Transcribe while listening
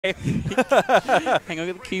Hang on,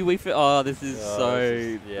 get the Kiwi fit. Oh, this is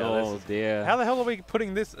yeah, oh dear. How the hell are we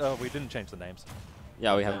putting this? Oh, we didn't change the names.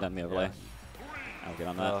 Yeah, we haven't done the overlay. I'll get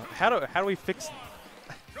on that. How do we fix?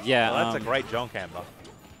 Yeah, well, that's a great John cam though.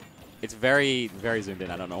 It's very zoomed in.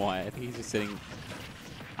 I don't know why. I think he's just sitting.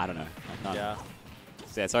 I don't know. Yeah.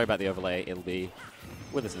 So yeah, sorry about the overlay. It'll be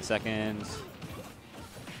with us in a second.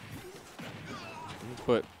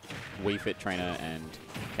 Put Wii Fit Trainer and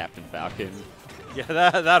Captain Falcon. Yeah,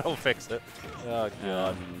 that'll fix it. Oh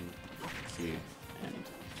god. Q and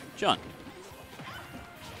John.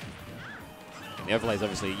 And the overlays,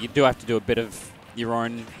 obviously, you do have to do a bit of your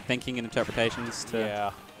own thinking and interpretations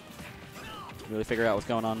to really figure out what's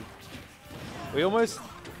going on. We almost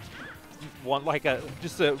want like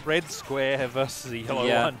just a red square versus a yellow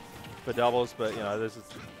one for doubles, but you know, this is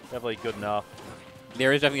definitely good enough.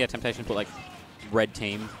 There is definitely a temptation to put like red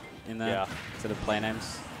team in there instead of player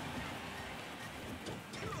names.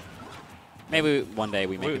 Maybe one day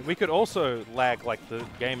we could also lag like the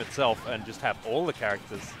game itself and just have all the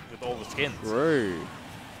characters with all the skins. True.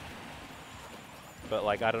 But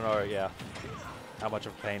like I don't know, how much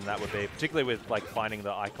of a pain that would be, particularly with like finding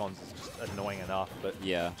the icons is just annoying enough. But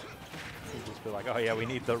yeah, you just be like, oh yeah, we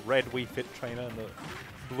need the red Wii Fit Trainer and the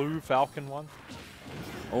blue Falcon one.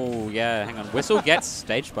 Oh yeah, hang on. Whissle gets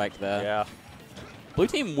stage spiked there. Yeah. Blue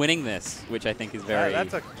team winning this, which I think is very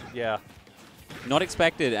not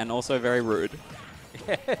expected and also very rude.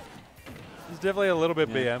 It's definitely a little bit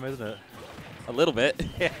BM, isn't it? A little bit.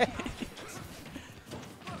 I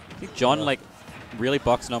think John like really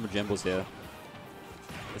boxing on with Jimbles here.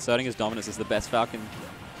 Asserting his dominance as the best Falcon.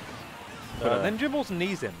 Then Jimbles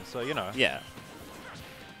knees him, so you know. Yeah.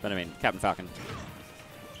 But I mean, Captain Falcon.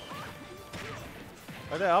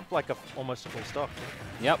 Oh, they're up like almost full stock.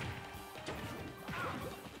 Yep.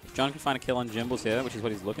 John can find a kill on Jimbles here, which is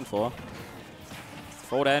what he's looking for.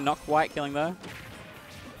 Forward air, not quite killing though.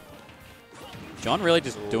 John really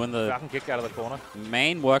just doing the Falcon kick out of the corner.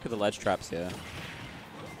 Main work of the ledge traps here.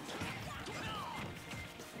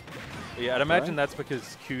 Yeah, I'd imagine that's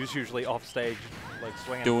because Q's usually off stage, like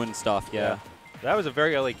swinging. Doing stuff, yeah. That was a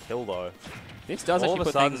very early kill though. This does actually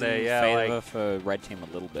put things in favor for red team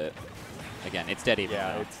a little bit. Again, it's dead even.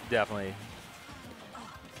 Yeah, it's definitely.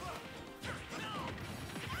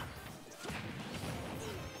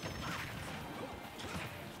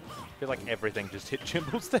 I feel like everything just hit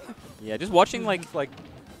Jimbles there. Yeah, just watching like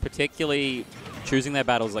particularly choosing their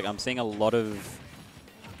battles, like I'm seeing a lot of,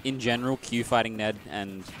 in general, Q fighting Ned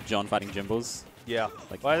and John fighting Jimbles. Yeah,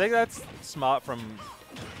 like well, I think that's smart from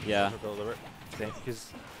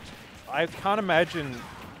because I can't imagine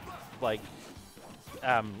like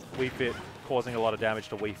Wii Fit causing a lot of damage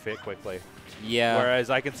to Wii Fit quickly. Yeah. Whereas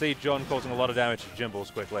I can see John causing a lot of damage to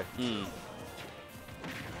Jimbles quickly.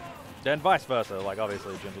 Then vice versa, like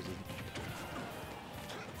obviously Jimbles isn't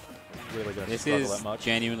really going to struggle that much. This is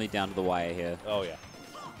genuinely down to the wire here. Oh yeah.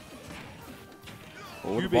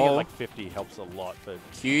 Q being at like 50 helps a lot. For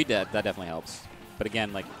Q, that definitely helps. But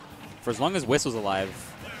again, like, for as long as Whistle's alive.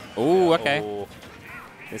 Oh, okay. Oh.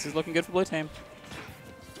 This is looking good for blue team.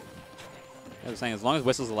 I was saying, as long as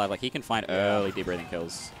Whistle's alive, like, he can find early deep-breathing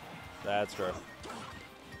kills. That's true.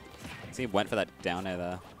 See, he went for that down air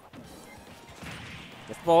there.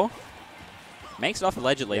 Gets the ball. Makes it off the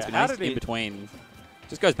ledge at least, but now he's in between.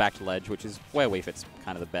 Just goes back to ledge, which is where Wii Fit's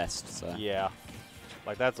kind of the best. So. Yeah.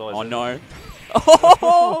 Like, that's always... Oh, no.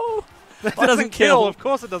 Oh! That doesn't kill. Of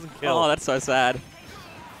course it doesn't kill. Oh, that's so sad.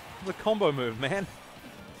 The combo move, man.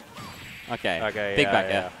 Okay. Okay, Big back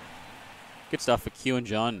air. Good stuff for Q and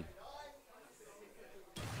John.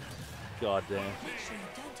 God damn.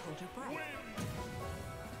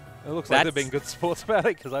 It looks like they're being good sports about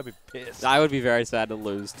it, because I'd be pissed. I would be very sad to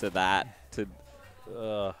lose to that.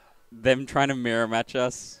 To them trying to mirror match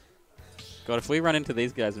us. God, if we run into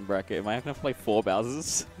these guys in bracket, am I going to play 4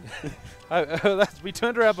 Bowsers? We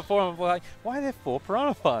turned around before and we're like, why are there 4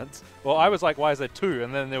 Piranha Plants? Well, I was like, why is there 2?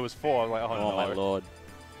 And then there was 4. I was like, oh no. Oh my lord.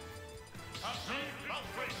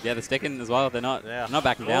 Yeah, they're sticking as well. They're not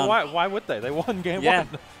backing down. Why would they? They won game 1.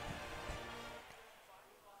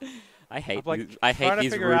 I hate I hate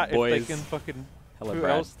these figure rude out boys. If they can fucking Hello, who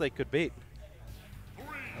Brad. else they could beat.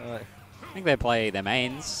 I think they play their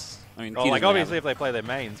mains. I mean, like obviously if they play their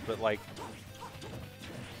mains, but like.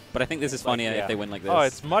 But I think this is funnier if they win like this. Oh,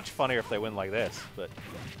 it's much funnier if they win like this, but.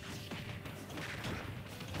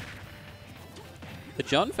 The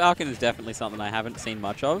John Falcon is definitely something I haven't seen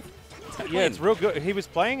much of. Yeah, it's real good. He was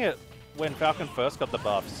playing it when Falcon first got the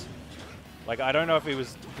buffs. Like, I don't know if he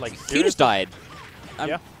was, like, He just died.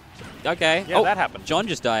 Yeah. Okay. Yeah, that happened. John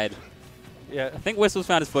just died. Yeah. I think Whistle's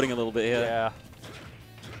found his footing a little bit here. Yeah.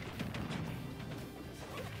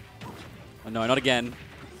 Oh, no, not again.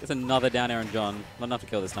 It's another down air on John. Not enough to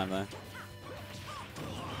kill this time, though.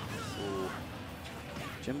 Ooh.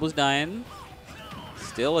 Jimbles dying.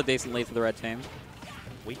 Still a decent lead for the red team.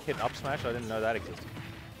 Weak hit up smash? I didn't know that existed.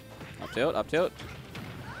 Up tilt, up tilt.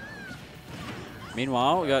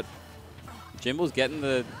 Meanwhile, we got Jimbles getting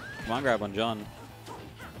the command grab on John.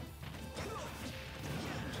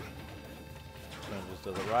 Jimbles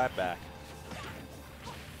does it right back.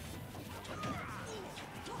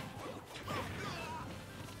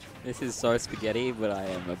 This is so spaghetti, but I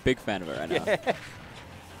am a big fan of it right now. Yeah.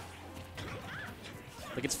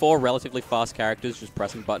 Like, it's 4 relatively fast characters just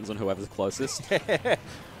pressing buttons on whoever's closest.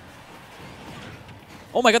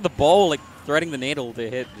 Oh my god, the ball, like, threading the needle to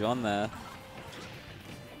hit John there.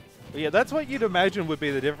 Yeah, that's what you'd imagine would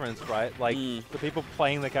be the difference, right? Like, the people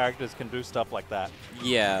playing the characters can do stuff like that.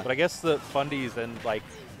 Yeah. But I guess the fundies and, like,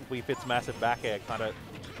 Wii Fit's massive back air kind of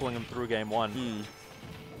pulling them through game 1.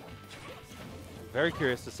 Very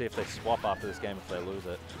curious to see if they swap after this game if they lose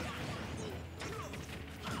it.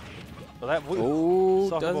 But that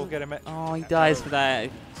will get him. Oh, he dies for that.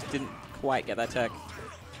 He just didn't quite get that tech.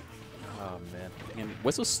 Oh man. And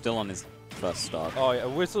Whistle's still on his first stock. Oh yeah,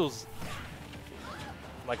 Whistle's.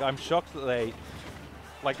 Like I'm shocked that they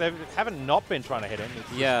haven't not been trying to hit him.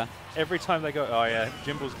 It's yeah. Every time they go, oh yeah,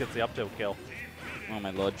 Jimbles gets the up tilt kill. Oh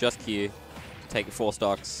my lord, just Q to take 4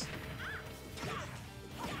 stocks.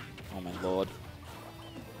 Oh my lord.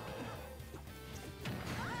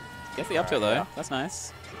 Gets the up tilt though. That's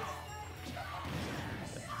nice.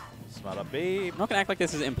 Smart up B. I'm not gonna act like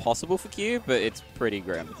this is impossible for Q, but it's pretty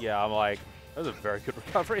grim. Yeah, I'm like, that was a very good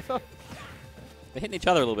recovery though. They're hitting each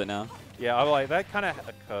other a little bit now. Yeah, I'm like, that kind of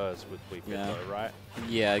occurs with Wii Fit though, right?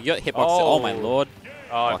 Yeah, you got hitbox. Oh my lord.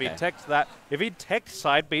 Oh, okay. If he teched that, if he teched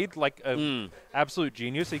side beat like an absolute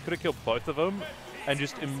genius, he could have killed both of them and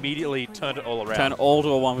just immediately turned it all around. Turn all to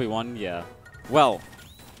a 1v1, yeah. Well, like,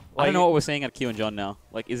 I don't know what we're seeing at Q and John now.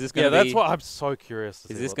 Like, is this going to be... Yeah, that's what I'm so curious to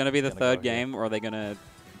see. Is this going to be the third game, or are they going to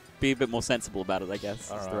be a bit more sensible about it, I guess?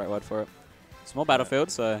 That's the right word for it. Small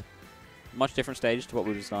battlefield, so much different stage to what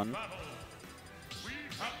we've just done.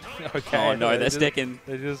 Okay. Oh no, they're sticking.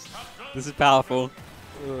 This is powerful.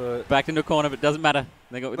 Backed into a corner, but it doesn't matter.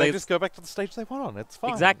 They just go back to the stage they won on. It's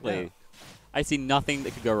fine. Exactly. Yeah. I see nothing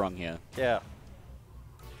that could go wrong here. Yeah.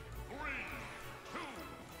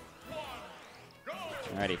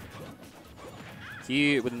 Alrighty.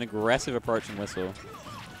 Q with an aggressive approach from Whissle.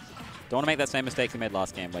 Don't want to make that same mistake we made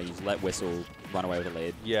last game where you just let Whissle run away with the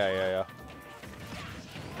lead. Yeah.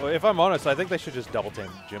 Well, if I'm honest, I think they should just double team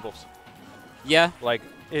Jimbles. Yeah. Like,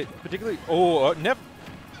 it particularly... Oh, never...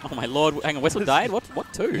 Oh my lord. Hang on, Whissle died? What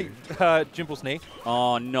two? Jimbles knee.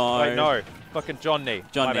 Oh no. Wait, no. Fucking John knee.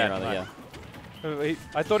 John knee, rather, yeah.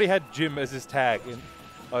 I thought he had Jim as his tag. And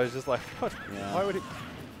I was just like, what? Yeah. Why would he...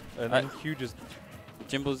 And then Q just...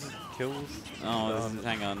 Jimbles kills. Oh,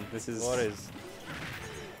 hang on. This is... What is...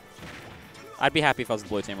 I'd be happy if I was the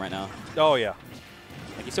blue team right now. Oh, yeah.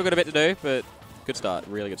 Like, you still got a bit to do, but good start.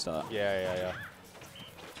 Really good start. Yeah.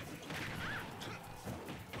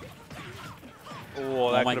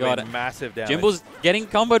 Oh, that could have been massive damage. Jimbles getting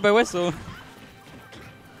comboed by Whissle.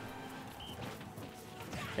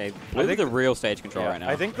 Okay, blue with the real stage control right now.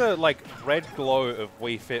 I think the red glow of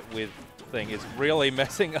Wii Fit with thing is really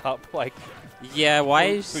messing up. Yeah, why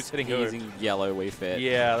is who's hitting he using yellow Wii Fit?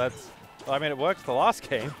 Yeah, that's... I mean, it worked the last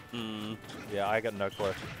game. Yeah, I got no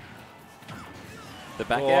clue. The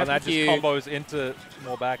back air and that just combos into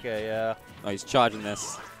more back air, yeah. Oh, he's charging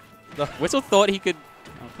this. Whissle thought he could...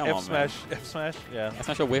 Oh, come on, F smash, yeah. F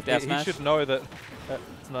smash or whiffed F smash? He should know that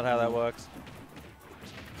that's not how that works.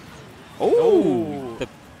 Oh!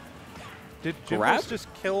 Did Jimbles just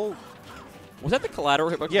kill... Was that the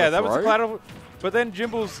collateral hitbox? Yeah, that was the collateral. But then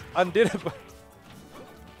Jimbles undid it.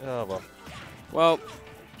 Oh, well. Well,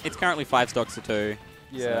 it's currently 5 stocks to 2.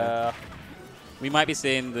 Yeah. So we might be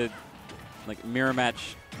seeing the mirror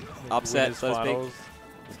match upset, so to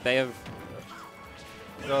speak. They have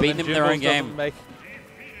beaten him in their own game.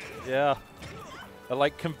 Yeah.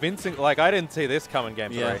 But convincing. I didn't see this coming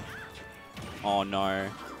game 3. Oh, no.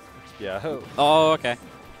 Yeah. Oh, okay.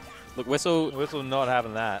 Look, Whissle not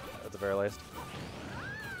having that, at the very least.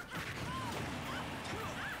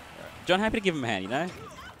 John happy to give him a hand, you know?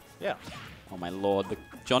 Yeah. Oh, my lord.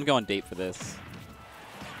 John going deep for this.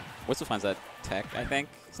 Whissle finds that tech, I think.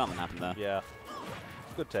 Something happened there. Yeah.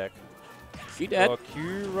 Good tech. Q dead. Oh,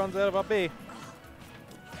 Q runs out of up B.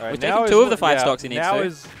 All right, We're taking 2 of the 5 stocks he needs now to.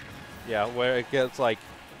 Is, where it gets well,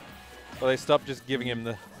 they stop just giving him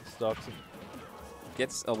the stocks.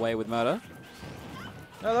 Gets away with murder.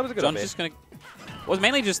 No, that was a good John's just going to... It was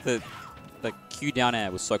mainly just the Q down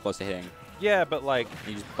air was so close to hitting. Yeah, but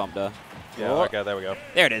he just bumped her. Yeah, Oh. okay, there we go.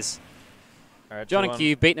 There it is. All right, John and 2-1.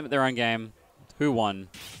 Q beating them at their own game. 2-1.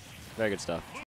 Very good stuff.